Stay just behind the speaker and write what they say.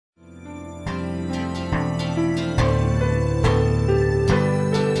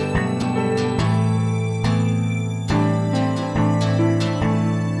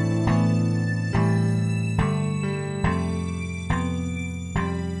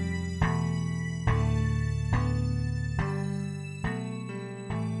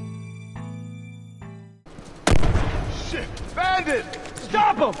Shit! Bandit!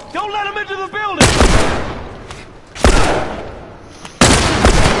 Stop him! Don't let him into the building!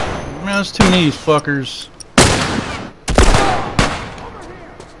 Man, there's too many of these fuckers.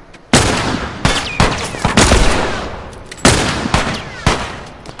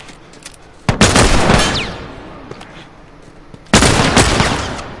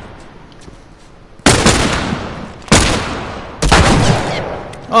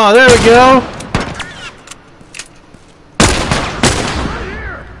 Oh, there we go.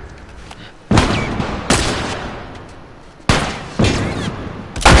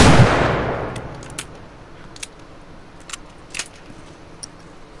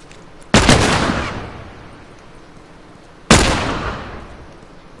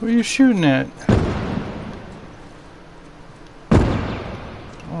 What are you shooting at?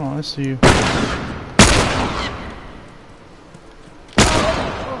 Oh, I see you.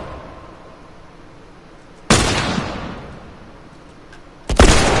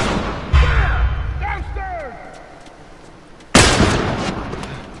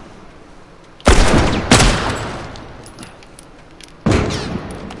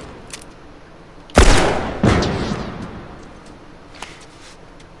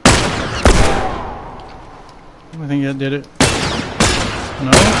 I think that did it.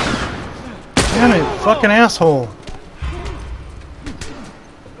 No? Damn it, fucking asshole.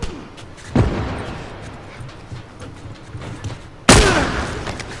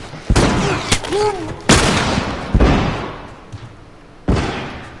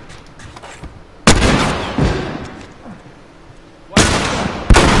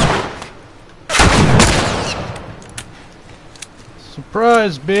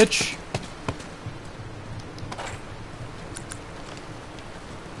 Surprise, bitch.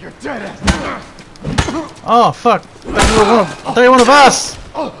 You're dead ass. Oh fuck! I thought you were one of us.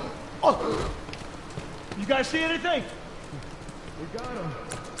 You guys see anything? We got him.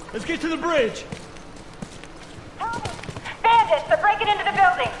 Let's get to the bridge. Help me! Bandits! They're breaking into the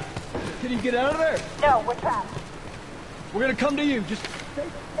building! Can you get out of there? No, we're trapped. We're gonna come to you. Just They're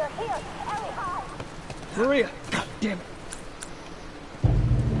here! Ellie, hide! Maria. God damn it.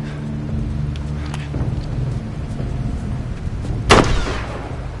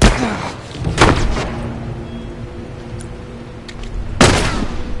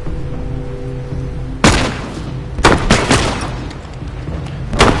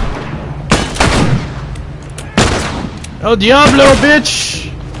 El Diablo,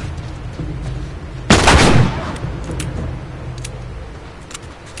 bitch!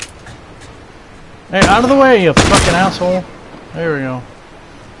 Hey, out of the way, you fucking asshole. There we go.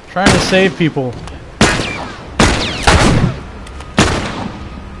 Trying to save people.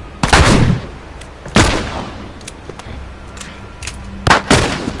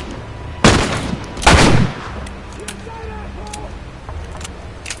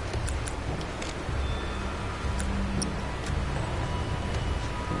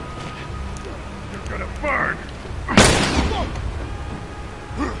 Burn!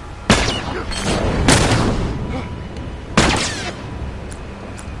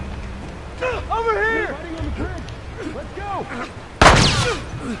 Over here! Let's go!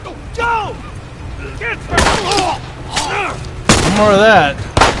 Go! Get More of that.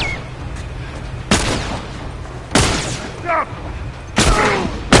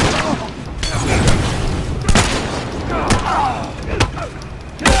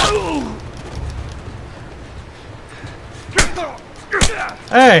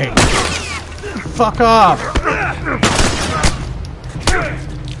 Hey! Fuck off!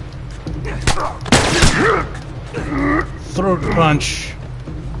 Throat punch.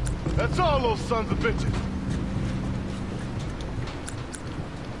 That's all, those sons of bitches.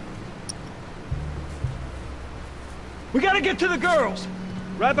 We gotta get to the girls.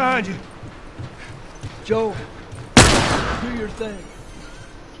 Right behind you. Joe, do your thing.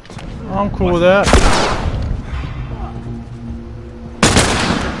 I'm cool with that.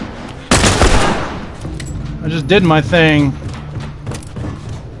 I just did my thing.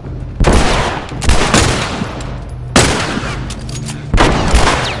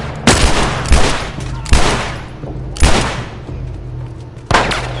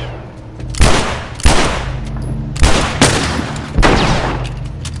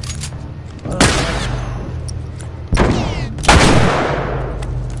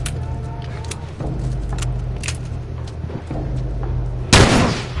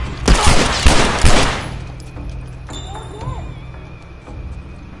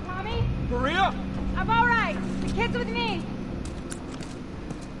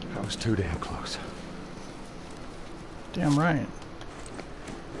 Too damn close. Damn right.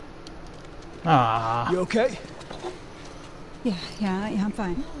 Ah. You okay? Yeah, I'm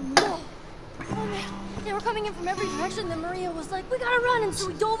fine. Oh man, they were coming in from every direction. Then Maria was like, "We gotta run!" And so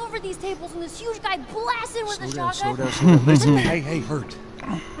we dove over these tables, and this huge guy blasted with a shotgun. Slow down. Listen, hey, hurt.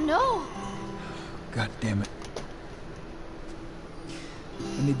 No. God damn it.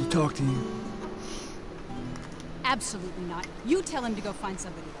 I need to talk to you. Absolutely not. You tell him to go find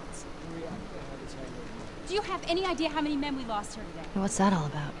somebody else. Do you have any idea how many men we lost here today? What's that all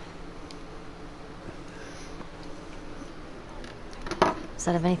about? Does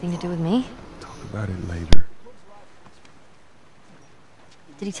that have anything to do with me? Talk about it later.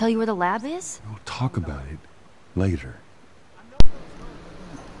 Did he tell you where the lab is? We'll talk about it later.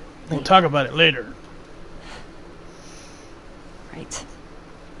 We'll talk about it later. Right.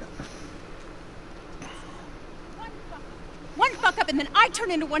 One fuck up and then I turn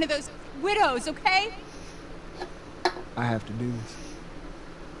into one of those widows, okay? I have to do this.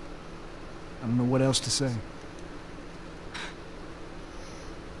 I don't know what else to say.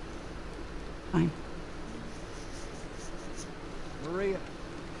 Fine. Maria.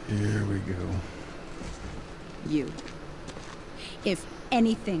 Here we go. You. If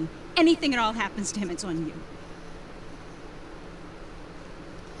anything at all happens to him, it's on you.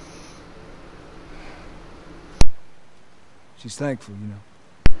 She's thankful, you know.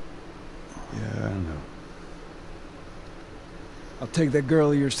 Yeah, I know. I'll take that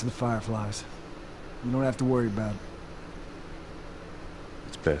girl of yours to the Fireflies. You don't have to worry about it.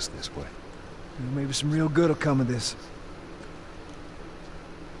 It's best this way. You know, maybe some real good will come of this.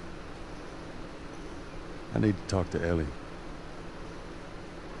 I need to talk to Ellie.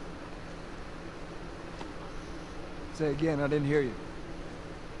 Say again, I didn't hear you.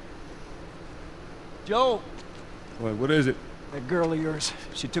 Joe! What is it? That girl of yours.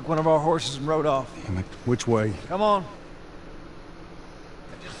 She took one of our horses and rode off. Damn it. Which way? Come on.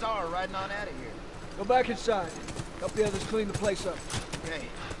 I just saw her riding on out of here. Go back inside. Help the others clean the place up. Okay.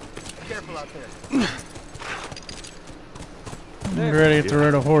 Careful out there. I'm ready to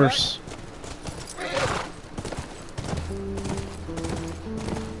ride a horse.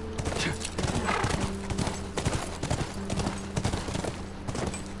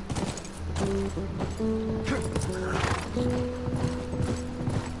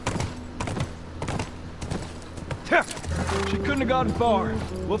 She couldn't have gotten far.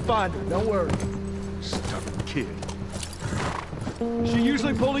 We'll find her, don't worry. Stubborn kid. She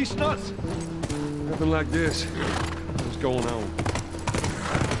usually pull these stunts. Nothing like this. What's going on?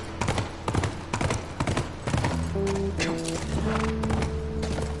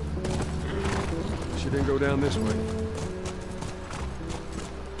 She didn't go down this way.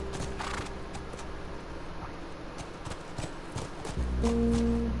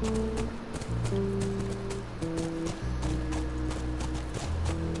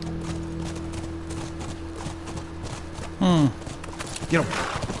 Get him.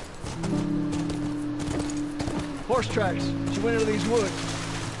 Horse tracks. She went into these woods.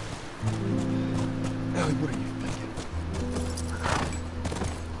 Ellie, what are you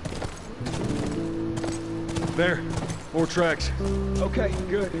thinking? There. More tracks. Okay,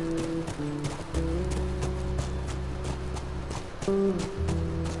 good.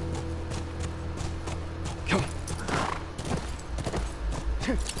 Come.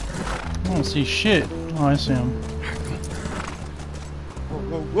 I don't see shit. Oh, I see him.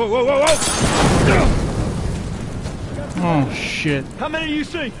 Whoa, whoa, whoa, whoa! Oh, shit. How many do you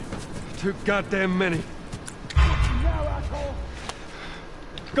see? Too goddamn many.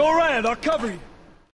 Go around, I'll cover you.